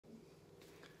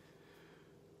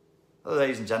Hello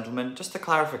ladies and gentlemen, just a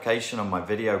clarification on my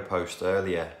video post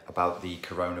earlier about the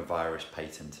coronavirus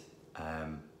patent.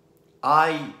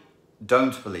 I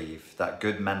don't believe that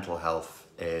good mental health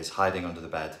is hiding under the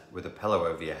bed with a pillow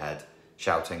over your head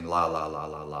shouting la la la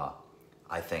la la.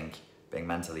 I think being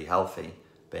mentally healthy,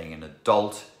 being an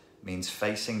adult, means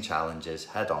facing challenges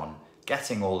head on,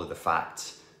 getting all of the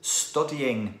facts,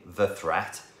 studying the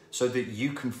threat so that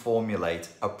you can formulate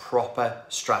a proper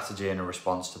strategy and a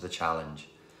response to the challenge.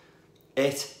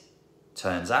 It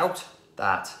turns out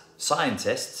that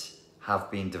scientists have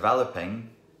been developing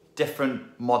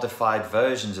different modified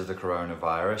versions of the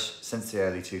coronavirus since the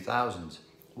early 2000s.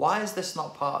 Why is this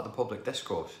not part of the public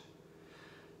discourse?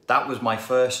 That was my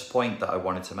first point that I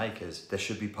wanted to make, is this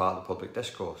should be part of the public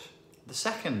discourse. The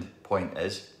second point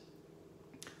is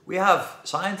we have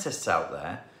scientists out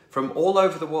there from all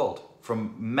over the world,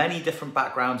 from many different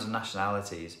backgrounds and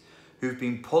nationalities, who've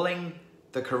been pulling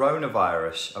the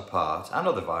coronavirus apart and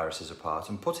other viruses apart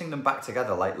and putting them back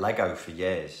together like Lego for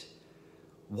years.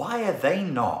 Why are they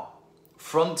not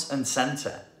front and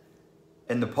center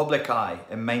in the public eye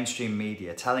and mainstream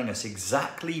media telling us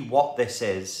exactly what this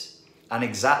is and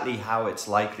exactly how it's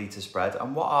likely to spread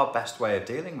and what our best way of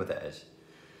dealing with it is?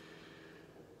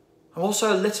 I'm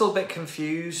also a little bit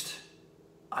confused,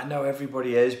 I know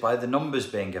everybody is, by the numbers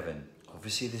being given.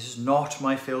 Obviously this is not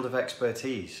my field of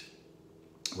expertise.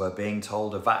 We're being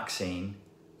told a vaccine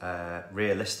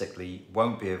realistically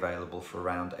won't be available for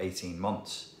around 18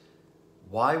 months.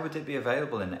 Why would it be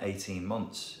available in 18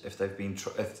 months if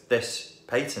if this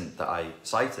patent that I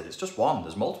cited, it's just one,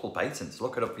 there's multiple patents,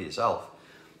 look it up for yourself.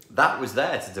 That was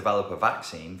there to develop a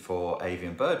vaccine for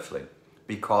avian bird flu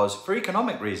for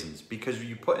economic reasons, because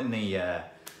you put in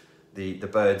the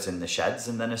birds in the sheds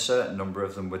and then a certain number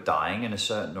of them were dying and a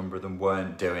certain number of them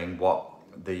weren't doing what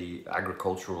the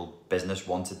agricultural business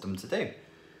wanted them to do.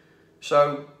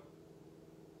 So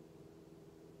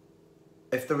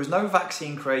if there was no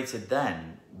vaccine created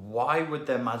then, why would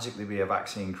there magically be a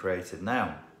vaccine created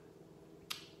now?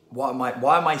 Why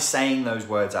am I saying those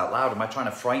words out loud? Am I trying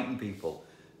to frighten people?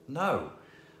 No,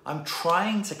 I'm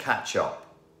trying to catch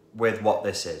up with what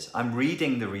this is. I'm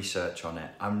reading the research on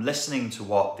it. I'm listening to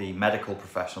what the medical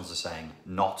professionals are saying,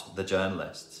 not the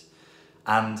journalists.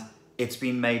 And it's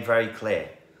been made very clear.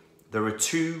 There are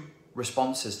two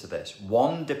responses to this.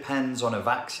 One depends on a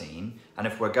vaccine, and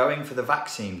if we're going for the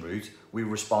vaccine route, we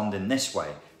respond in this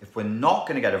way. If we're not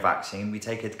going to get a vaccine, we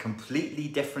take a completely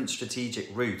different strategic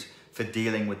route for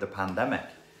dealing with the pandemic.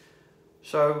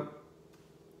 So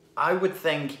I would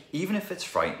think, even if it's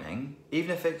frightening,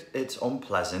 even if it's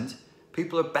unpleasant,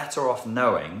 people are better off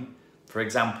knowing, for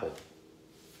example,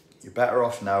 you're better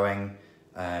off knowing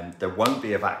there won't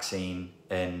be a vaccine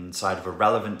inside of a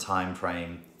relevant time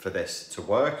frame for this to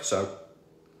work. So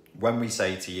when we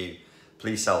say to you,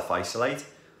 please self-isolate,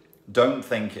 don't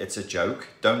think it's a joke.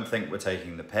 Don't think we're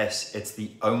taking the piss. It's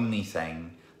the only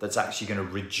thing that's actually going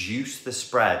to reduce the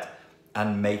spread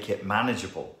and make it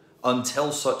manageable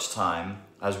until such time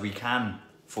as we can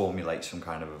formulate some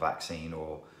kind of a vaccine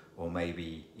or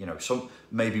maybe, some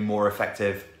maybe more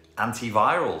effective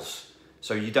antivirals.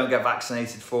 So you don't get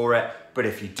vaccinated for it, but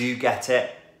if you do get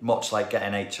it, much like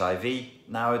getting HIV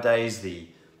nowadays, the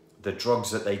drugs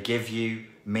that they give you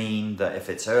mean that if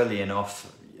it's early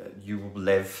enough, you will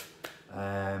live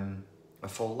a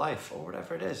full life or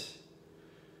whatever it is.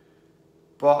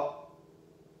 But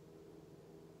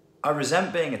I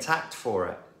resent being attacked for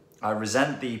it. I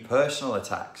resent the personal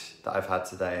attacks that I've had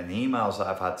today and the emails that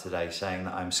I've had today saying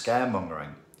that I'm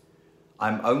scaremongering.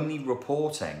 I'm only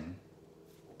reporting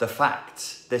the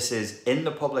facts. This is in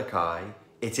the public eye.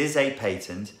 It is a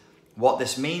patent. What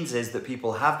this means is that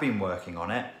people have been working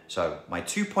on it. So my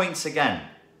 2 points again,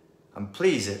 and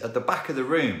please, at the back of the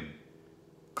room,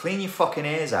 clean your fucking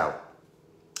ears out.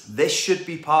 This should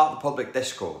be part of the public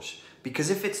discourse,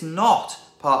 because if it's not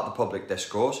part of the public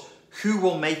discourse, who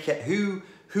will make it? Who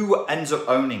ends up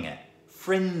owning it?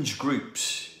 Fringe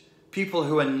groups, people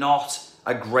who are not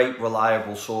a great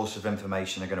reliable source of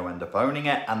information are going to end up owning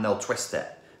it, and they'll twist it.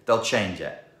 They'll change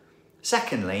it.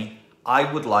 Secondly,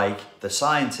 I would like the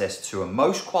scientists who are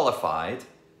most qualified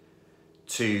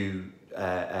to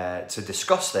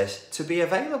discuss this to be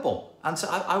available. And so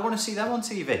I want to see them on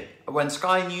TV. When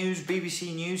Sky News,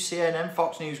 BBC News, CNN,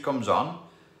 Fox News comes on,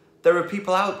 there are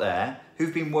people out there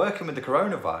who've been working with the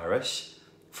coronavirus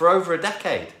for over a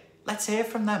decade. Let's hear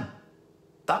from them.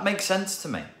 That makes sense to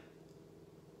me.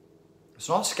 It's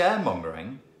not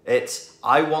scaremongering. It's,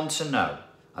 I want to know.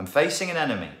 I'm facing an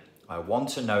enemy. I want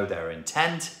to know their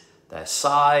intent, their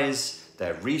size,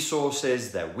 their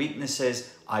resources, their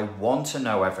weaknesses. I want to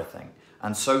know everything.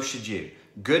 And so should you.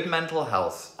 Good mental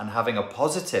health and having a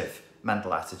positive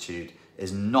mental attitude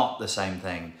is not the same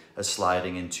thing as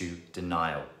sliding into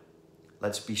denial.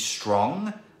 Let's be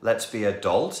strong, let's be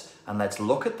adult, and let's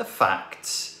look at the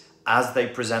facts as they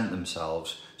present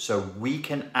themselves so we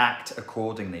can act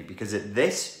accordingly. Because at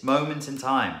this moment in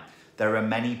time, there are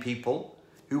many people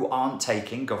who aren't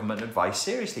taking government advice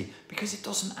seriously because it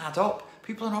doesn't add up.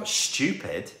 People are not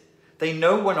stupid. They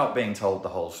know we're not being told the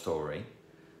whole story.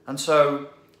 And so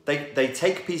they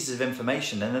take pieces of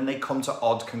information and then they come to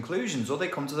odd conclusions, or they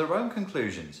come to their own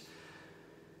conclusions.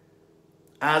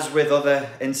 As with other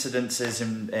incidences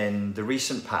in the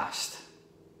recent past,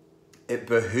 it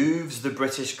behooves the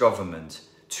British government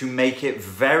to make it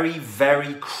very,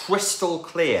 very crystal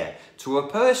clear to a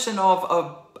person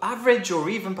of average or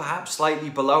even perhaps slightly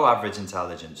below average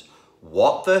intelligence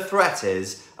what the threat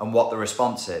is and what the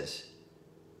response is.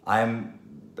 I am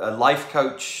a life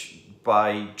coach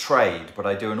by trade, but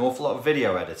I do an awful lot of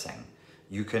video editing.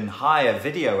 You can hire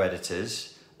video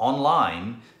editors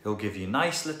online who'll give you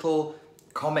nice little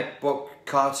comic book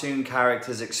cartoon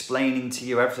characters explaining to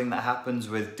you everything that happens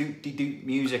with doot-de-doot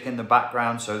music in the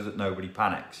background so that nobody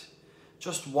panics.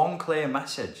 Just one clear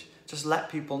message. Just let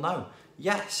people know.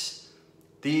 Yes,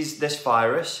 this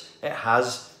virus, it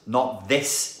has not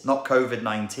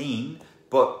COVID-19,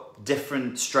 but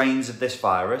different strains of this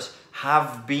virus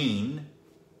have been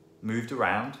moved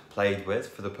around, played with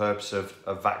for the purpose of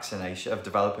vaccination, of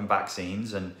developing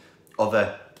vaccines and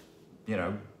other,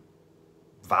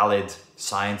 valid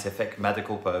scientific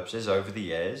medical purposes over the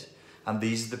years. And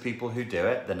these are the people who do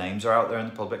it. The names are out there in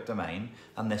the public domain.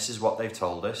 And this is what they've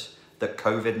told us that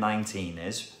COVID-19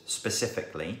 is,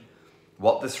 specifically,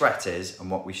 what the threat is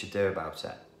and what we should do about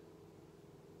it.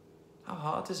 How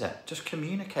hard is it? Just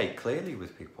communicate clearly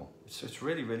with people. It's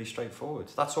really, really straightforward.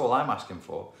 That's all I'm asking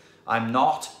for. I'm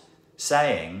not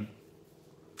saying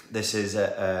this is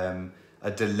a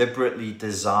deliberately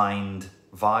designed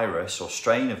virus or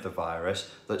strain of the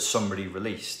virus that somebody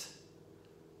released.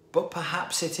 But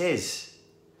perhaps it is.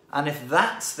 And if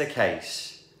that's the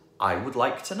case, I would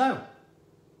like to know.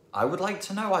 I'd like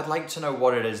to know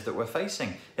what it is that we're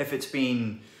facing. If it's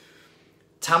been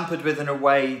tampered with in a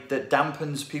way that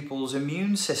dampens people's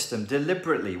immune system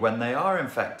deliberately when they are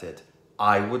infected,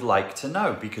 I would like to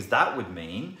know, because that would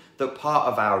mean that part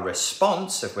of our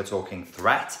response, if we're talking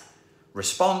threat,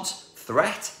 response,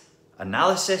 threat,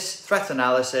 analysis, threat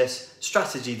analysis,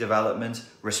 strategy development,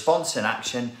 response in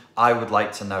action, I would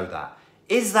like to know that.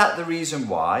 Is that the reason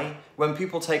why when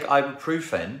people take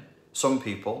ibuprofen, some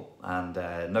people, and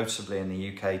noticeably in the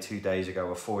UK 2 days ago,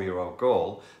 a 4-year-old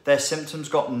girl, their symptoms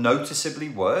got noticeably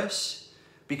worse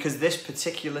because this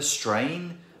particular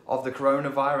strain of the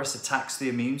coronavirus attacks the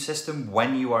immune system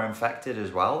when you are infected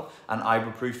as well, and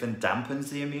ibuprofen dampens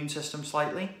the immune system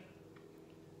slightly?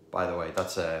 By the way,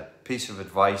 that's a piece of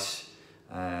advice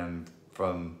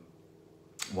from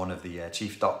one of the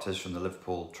chief doctors from the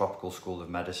Liverpool Tropical School of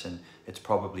Medicine. It's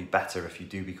probably better if you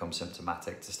do become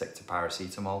symptomatic to stick to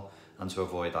paracetamol and to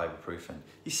avoid ibuprofen.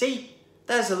 You see,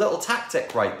 there's a little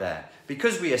tactic right there.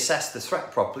 Because we assessed the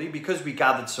threat properly, because we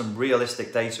gathered some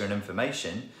realistic data and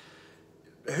information,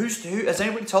 has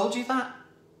anybody told you that?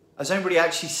 Has anybody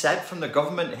actually said from the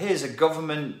government, here's a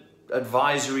government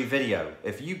advisory video.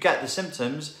 If you get the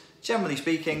symptoms, generally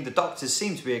speaking, the doctors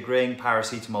seem to be agreeing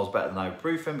paracetamol is better than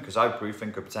ibuprofen because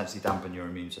ibuprofen could potentially dampen your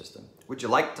immune system. Would you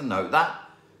like to know that?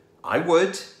 I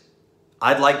would.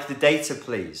 I'd like the data,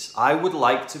 please. I would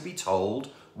like to be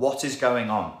told what is going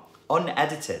on,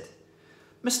 unedited.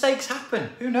 Mistakes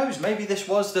happen. Who knows? Maybe this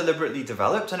was deliberately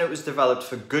developed and it was developed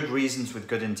for good reasons with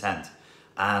good intent,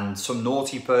 and some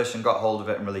naughty person got hold of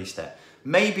it and released it.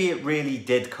 Maybe it really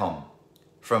did come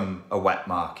from a wet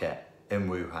market in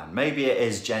Wuhan. Maybe it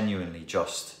is genuinely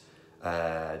just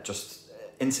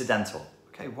incidental.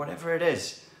 Okay, whatever it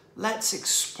is, let's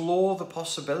explore the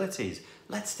possibilities.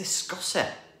 Let's discuss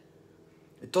it.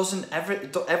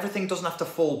 Everything doesn't have to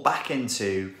fall back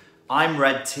into, I'm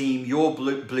red team, you're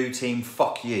blue team,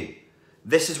 fuck you.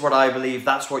 This is what I believe,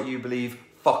 that's what you believe,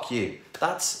 fuck you.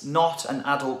 That's not an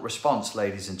adult response,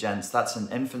 ladies and gents. That's an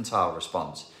infantile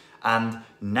response. And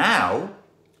now,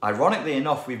 ironically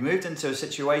enough, we've moved into a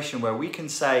situation where we can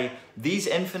say these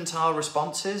infantile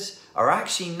responses are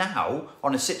actually now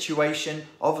on a situation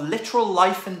of literal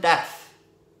life and death.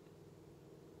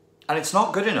 And it's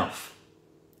not good enough.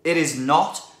 It is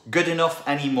not good enough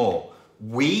anymore.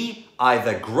 We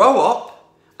either grow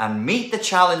up and meet the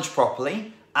challenge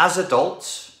properly as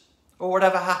adults, or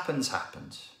whatever happens,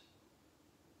 happens.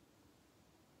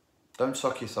 Don't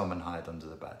suck your thumb and hide under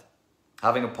the bed.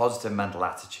 Having a positive mental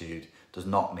attitude does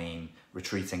not mean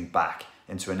retreating back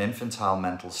into an infantile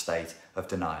mental state of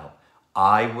denial.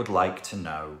 I would like to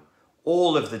know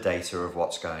all of the data of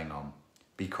what's going on,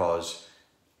 because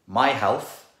my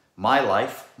health, my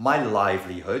life, my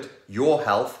livelihood, your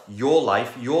health, your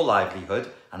life, your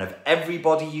livelihood, and of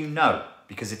everybody you know,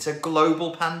 because it's a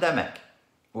global pandemic,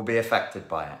 will be affected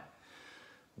by it.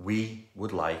 We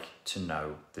would like to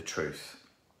know the truth.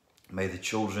 May the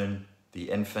children,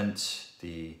 the infants,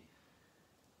 the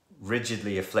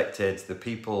rigidly afflicted, the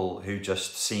people who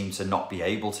just seem to not be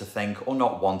able to think or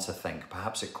not want to think,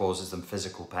 perhaps it causes them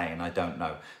physical pain, I don't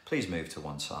know. Please move to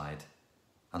one side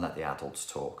and let the adults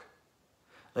talk.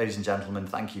 Ladies and gentlemen,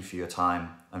 thank you for your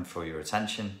time and for your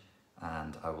attention,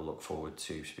 and I will look forward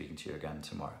to speaking to you again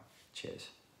tomorrow. Cheers.